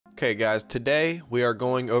Okay guys, today we are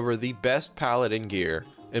going over the best Paladin gear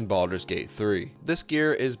in Baldur's Gate 3. This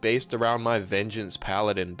gear is based around my Vengeance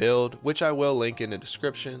Paladin build, which I will link in the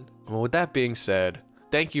description. Well, with that being said,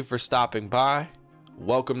 thank you for stopping by.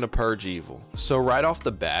 Welcome to Purge Evil. So right off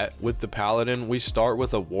the bat, with the Paladin, we start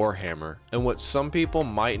with a Warhammer. And what some people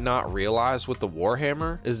might not realize with the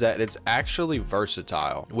Warhammer is that it's actually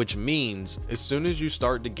versatile, which means as soon as you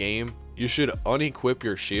start the game, you should unequip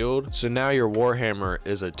your shield, so now your Warhammer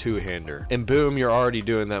is a two-hander, and boom, you're already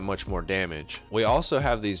doing that much more damage. We also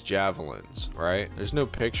have these javelins, right? There's no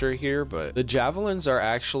picture here, but the javelins are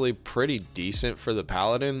actually pretty decent for the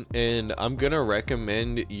Paladin, and I'm gonna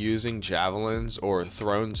recommend using javelins or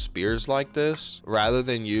thrown spears like this rather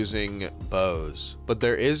than using bows. But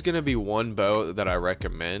there is gonna be one bow that I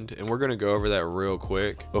recommend, and we're gonna go over that real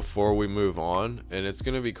quick before we move on, and it's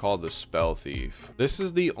gonna be called the Spell Thief. This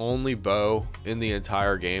is the only bow in the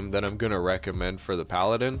entire game that I'm gonna recommend for the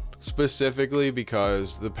Paladin, specifically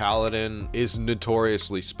because the Paladin is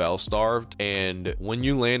notoriously spell starved, and when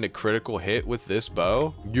you land a critical hit with this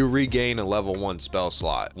bow, you regain a level 1 spell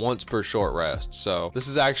slot once per short rest. So this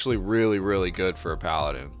is actually really good for a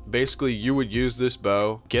Paladin. Basically, you would use this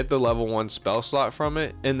bow, get the level 1 spell slot from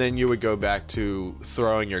it, and then you would go back to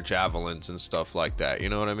throwing your javelins and stuff like that, you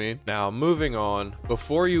know what I mean? Now moving on,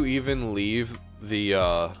 before you even leave the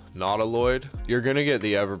Nautiloid, you're gonna get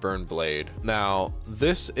the Everburn Blade. Now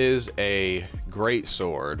this is a great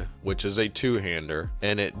sword, which is a two-hander,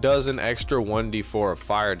 and it does an extra 1d4 of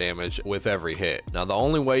fire damage with every hit. Now the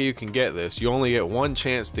only way you can get this, you only get one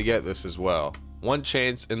chance to get this as well. One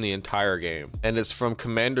chance in the entire game, and it's from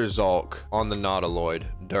Commander Zulk on the Nautiloid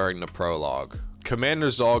during the prologue. Commander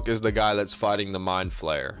Zulk is the guy that's fighting the Mind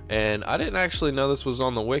Flayer, and I didn't actually know this was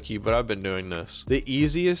on the wiki, but I've been doing this. The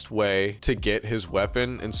easiest way to get his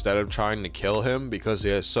weapon instead of trying to kill him because he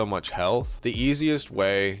has so much health, the easiest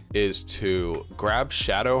way is to grab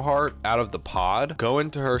Shadowheart out of the pod, go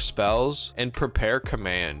into her spells, and prepare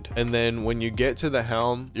command. And then when you get to the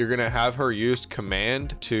helm, you're gonna have her use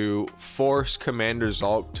command to force Commander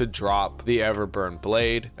Zulk to drop the Everburn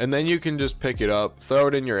Blade, and then you can just pick it up, throw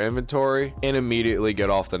it in your inventory, and immediately get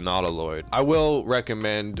off the Nautiloid. I will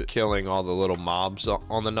recommend killing all the little mobs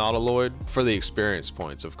on the Nautiloid for the experience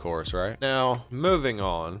points, of course, right? Now, moving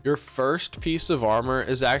on, your first piece of armor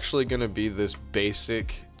is actually going to be this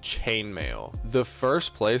basic chainmail. The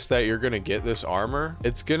first place that you're going to get this armor,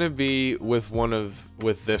 it's going to be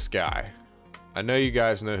with this guy. I know you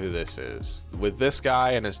guys know who this is. With this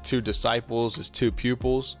guy and his two disciples, his two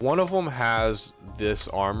pupils, one of them has this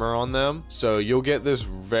armor on them, so you'll get this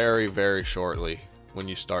very shortly when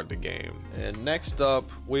you start the game. And next up,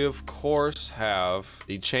 we of course have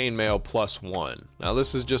the chainmail +1. Now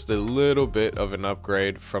this is just a little bit of an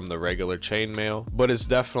upgrade from the regular chainmail, but it's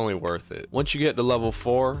definitely worth it. Once you get to level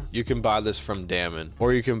 4, you can buy this from Dammon,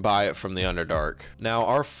 or you can buy it from the Underdark. Now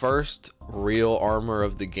our first real armor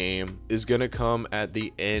of the game is gonna come at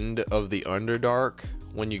the end of the Underdark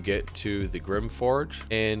when you get to the Grimforge,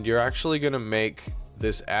 and you're actually gonna make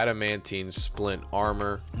this adamantine splint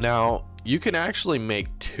armor. Now you can actually make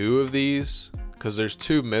 2 of these because there's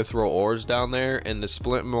 2 mithril ores down there, and the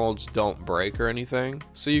splint molds don't break or anything,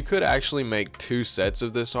 so you could actually make 2 sets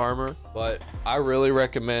of this armor. But I really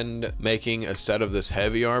recommend making a set of this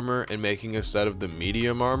heavy armor and making a set of the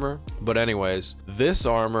medium armor. But anyways, this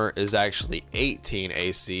armor is actually 18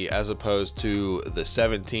 AC as opposed to the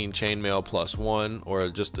 17 chainmail +1 or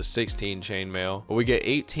just the 16 chainmail. But we get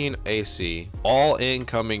 18 AC. All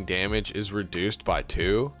incoming damage is reduced by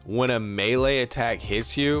 2. When a melee attack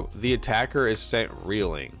hits you, the attacker is sent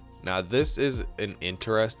reeling. Now this is an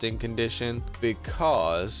interesting condition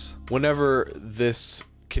because whenever this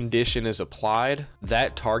condition is applied,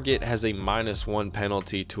 that target has a -1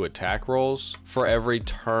 penalty to attack rolls for every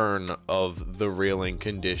turn of the reeling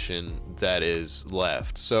condition that is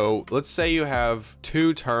left. So let's say you have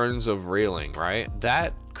 2 turns of reeling, right?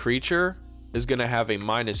 That creature is going to have a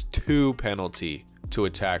 -2 penalty to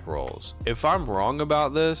attack rolls. If I'm wrong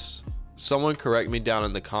about this, someone correct me down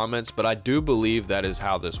in the comments, but I do believe that is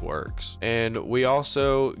how this works. And we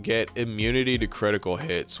also get immunity to critical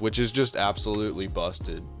hits, which is just absolutely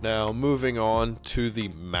busted. Now moving on to the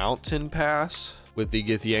mountain pass with the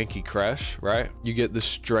Githyanki Creche, right? You get the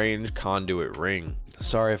strange conduit ring.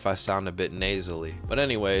 Sorry if I sound a bit nasally. But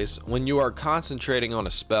anyways, when you are concentrating on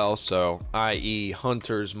a spell, so i.e.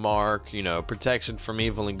 Hunter's Mark, you know, protection from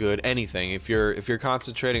evil and good, anything, if you're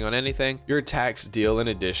concentrating on anything, your attacks deal an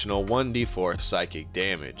additional 1d4 psychic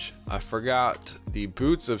damage. I forgot the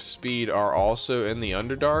Boots of Speed are also in the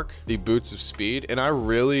Underdark, the Boots of Speed, and I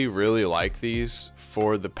really like these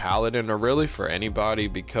for the Paladin, or really for anybody,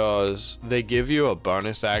 because they give you a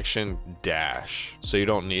bonus action dash, so you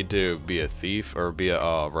don't need to be a thief or be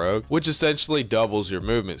a rogue, which essentially doubles your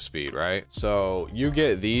movement speed, right? So you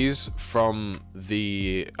get these from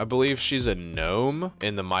the, I believe she's a gnome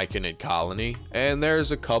in the Myconid colony, and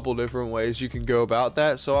there's a couple different ways you can go about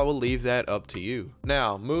that, so I will leave that up to you.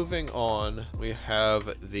 Now, moving on, we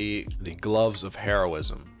have the Gloves of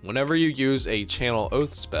Heroism. Whenever you use a Channel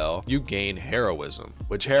Oath spell, you gain Heroism,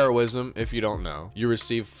 which Heroism, if you don't know, you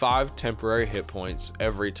receive 5 temporary hit points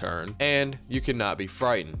every turn, and you cannot be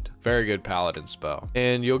frightened. Very good Paladin spell.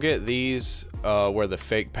 And you'll get these where the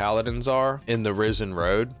fake Paladins are in the Risen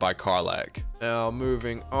Road by Karlach. Now,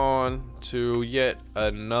 moving on to yet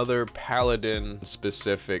another Paladin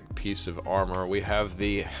specific piece of armor, we have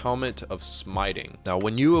the Helmet of Smiting. Now,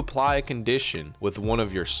 when you apply a condition with one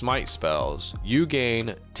of your smite spells, you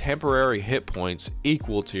gain temporary hit points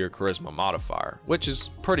equal to your charisma modifier, which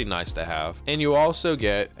is pretty nice to have. And you also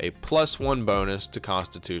get a +1 bonus to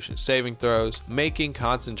Constitution saving throws, making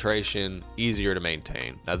concentration easier to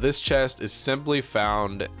maintain. Now, this chest is simply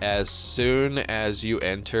found as soon as you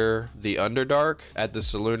enter the Underdark at the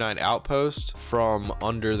Selûnite outpost from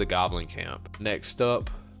under the Goblin camp. Next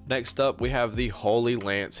up, we have the Holy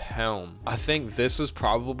Lance Helm. I think this is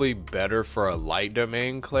probably better for a light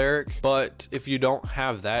domain cleric, but if you don't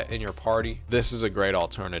have that in your party, this is a great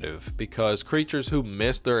alternative, because creatures who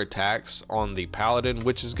miss their attacks on the Paladin,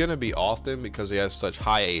 which is going to be often because he has such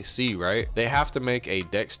high AC, right? They have to make a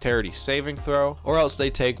dexterity saving throw, or else they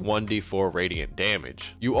take 1d4 radiant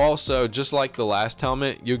damage. You also, just like the last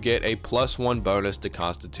helmet, you get a +1 bonus to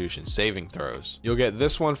Constitution saving throws. You'll get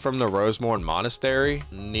this one from the Rosemorn Monastery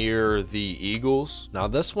near the Eagles. Now,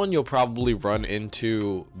 this one you'll probably run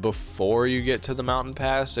into before you get to the Mountain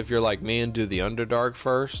Pass if you're like me and do the Underdark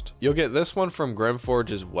first. You'll get this one from Grimforge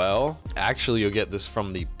as well. Actually, you'll get this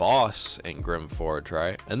from the boss in Grimforge,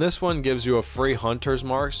 right? And this one gives you a free Hunter's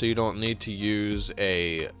Mark, so you don't need to use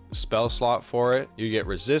a spell slot for it. You get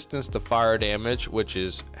resistance to fire damage, which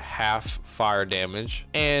is half fire damage,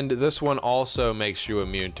 and this one also makes you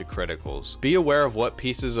immune to criticals. Be aware of what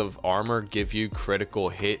pieces of armor give you critical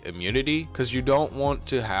hit immunity, because you don't want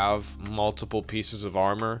to have multiple pieces of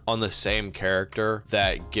armor on the same character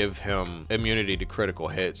that give him immunity to critical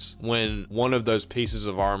hits, when one of those pieces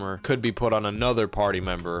of armor could be put on another party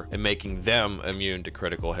member and making them immune to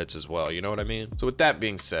critical hits as well. You know what I mean? So with that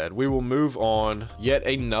being said, we will move on. Yet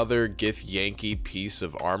another Githyanki piece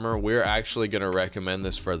of armor. We're actually going to recommend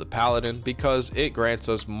this for the Paladin because it grants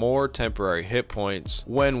us more temporary hit points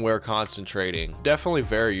when we're concentrating. Definitely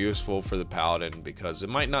very useful for the Paladin because it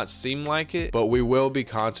might not seem like it, but we will be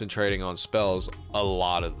concentrating on spells a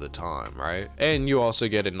lot of the time, right? And you also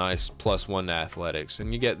get a nice +1 to athletics,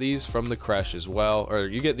 and you get these from the Creche as well, or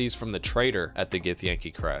you get these from the trader at the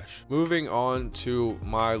Githyanki Creche. Moving on to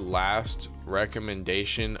my last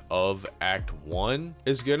recommendation of Act 1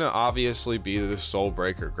 is gonna obviously be the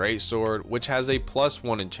Soulbreaker Greatsword, which has a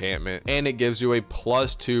 +1 enchantment and it gives you a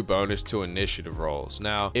 +2 bonus to initiative rolls.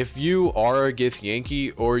 Now, if you are a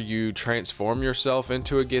Githyanki or you transform yourself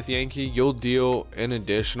into a Githyanki, you'll deal an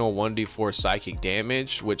additional 1d4 psychic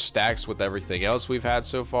damage, which stacks with everything else we've had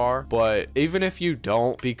so far. But even if you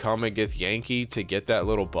don't become a Githyanki to get that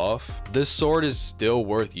little buff, this sword is still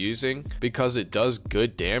worth using because it does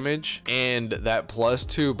good damage, and that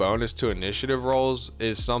 +2 bonus to initiative rolls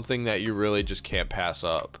is something that you really just can't pass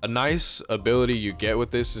up. A nice ability you get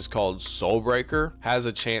with this is called Soulbreaker. Has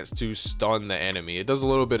a chance to stun the enemy. It does a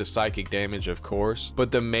little bit of psychic damage, of course,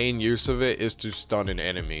 but the main use of it is to stun an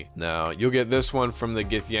enemy. Now, you'll get this one from the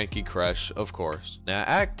Githyanki Creche, of course. Now,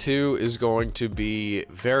 Act 2 is going to be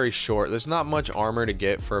very short. There's not much armor to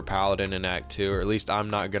get for a Paladin in Act 2, or at least I'm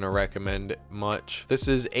not going to recommend much. This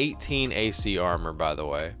is 18 AC armor, by the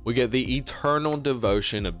way. We get the Eternal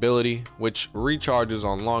Devotion ability, which recharges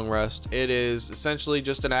on long rest. It is essentially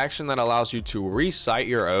just an action that allows you to recite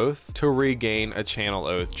your oath to regain a Channel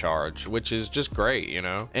Oath charge, which is just great, you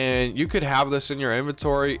know? And you could have this in your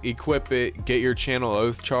inventory, equip it, get your Channel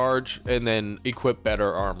Oath charge, and then equip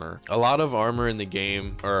better armor. A lot of armor in the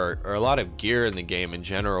game, or a lot of gear in the game in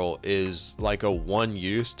general, is like a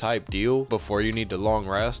one-use type deal before you need to long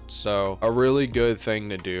rest. So a really good thing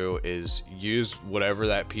to do is use whatever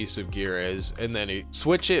that piece of gear gear is, and then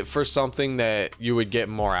switch it for something that you would get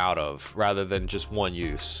more out of rather than just one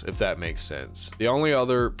use, if that makes sense. The only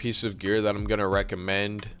other piece of gear that I'm going to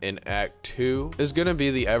recommend in Act 2 is going to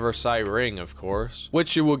be the Eversight ring, of course,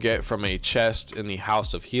 which you will get from a chest in the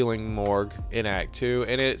House of Healing morgue in Act 2,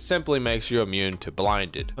 and it simply makes you immune to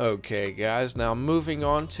blinded. Okay guys, now moving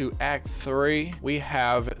on to Act 3, we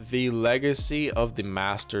have the Legacy of the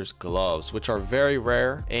Master's Gloves, which are very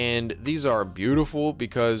rare, and these are beautiful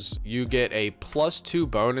because you get a +2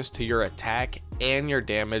 bonus to your attack and your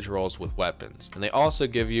damage rolls with weapons, and they also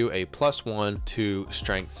give you a +1 to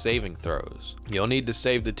strength saving throws. You'll need to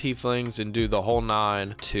save the tieflings and do the whole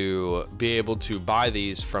 9 to be able to buy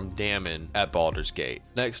these from Dammon at Baldur's Gate.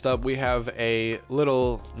 Next up, we have a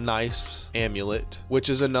little nice amulet, which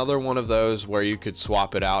is another one of those where you could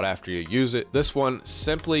swap it out after you use it. This one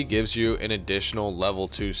simply gives you an additional level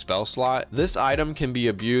 2 spell slot. This item can be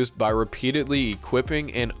abused by repeatedly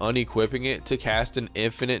equipping and unequipping it to cast an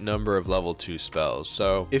infinite number of level 2 spells.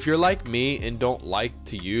 So if you're like me and don't like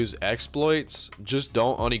to use exploits, just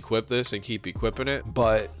don't unequip this and keep equipping it,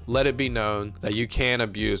 but let it be known that you can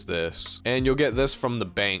abuse this, and you'll get this from the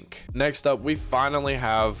bank. Next up, we finally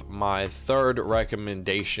have my third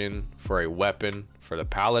recommendation for a weapon for the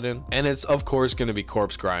Paladin, and it's of course going to be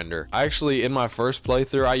Corpse Grinder. Actually, in my first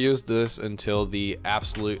playthrough, I used this until the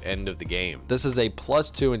absolute end of the game. This is a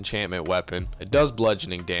 +2 enchantment weapon. It does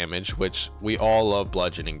bludgeoning damage, which we all love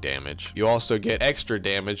bludgeoning damage. You also get extra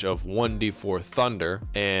damage of 1d4 thunder,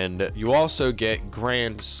 and you also get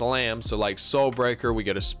Grand Slam. So like Soulbreaker, we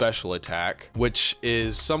get a special attack, which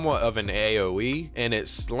is somewhat of an AoE, and it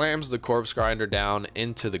slams the Corpse Grinder down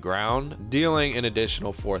into the ground, dealing an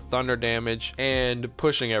additional 4 thunder damage and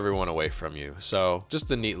pushing everyone away from you. So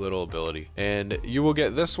just a neat little ability. And you will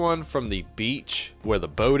get this one from the beach where the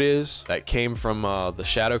boat is that came from the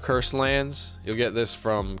Shadow Curse lands. You'll get this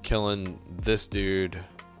from killing this dude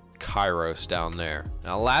Kairos down there.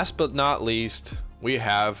 Now last but not least, we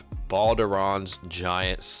have Balduran's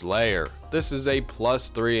Giant Slayer. This is a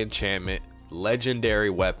 +3 enchantment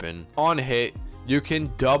legendary weapon. On hit, you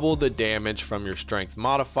can double the damage from your strength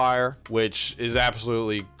modifier, which is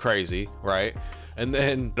absolutely crazy, right? And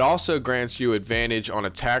then it also grants you advantage on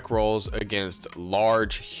attack rolls against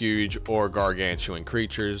large, huge, or gargantuan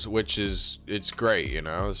creatures, which is, it's great, you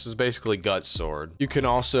know? This is basically Gut Sword. You can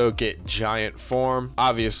also get Giant Form.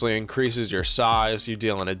 Obviously increases your size. You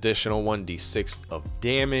deal an additional 1d6 of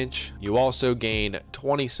damage. You also gain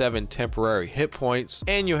 27 temporary hit points,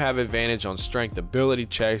 and you have advantage on strength ability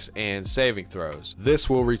checks and saving throws. This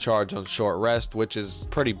will recharge on short rest, which is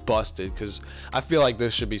pretty busted because I feel like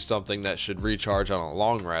this should be something that should recharge on a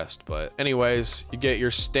long rest. But anyways, you get your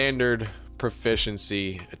standard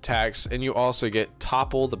proficiency attacks, and you also get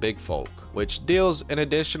Topple the Big Folk, which deals an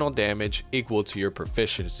additional damage equal to your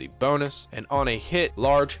proficiency bonus, and on a hit,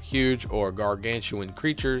 large, huge, or gargantuan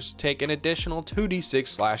creatures take an additional 2d6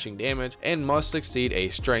 slashing damage and must succeed a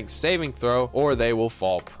strength saving throw or they will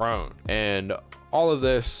fall prone. And all of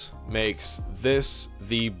this makes this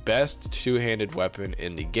the best two-handed weapon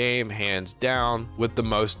in the game, hands down, with the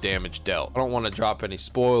most damage dealt. I don't want to drop any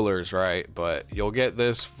spoilers, right? But you'll get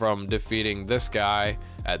this from defeating this guy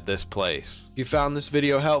at this place. If you found this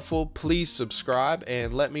video helpful, please subscribe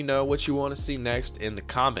and let me know what you want to see next in the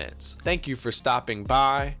comments. Thank you for stopping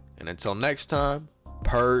by, and until next time,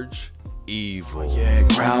 purge evil. Yeah,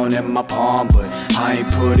 crown in my palm, but I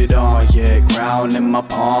ain't put it on. Yeah, crown in my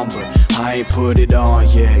palm, but I ain't put it on.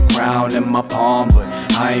 Yeah, crown in my palm, but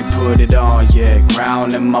I ain't put it on. Yeah,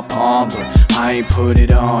 crown in my palm, but I ain't put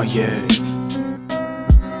it on. Yeah.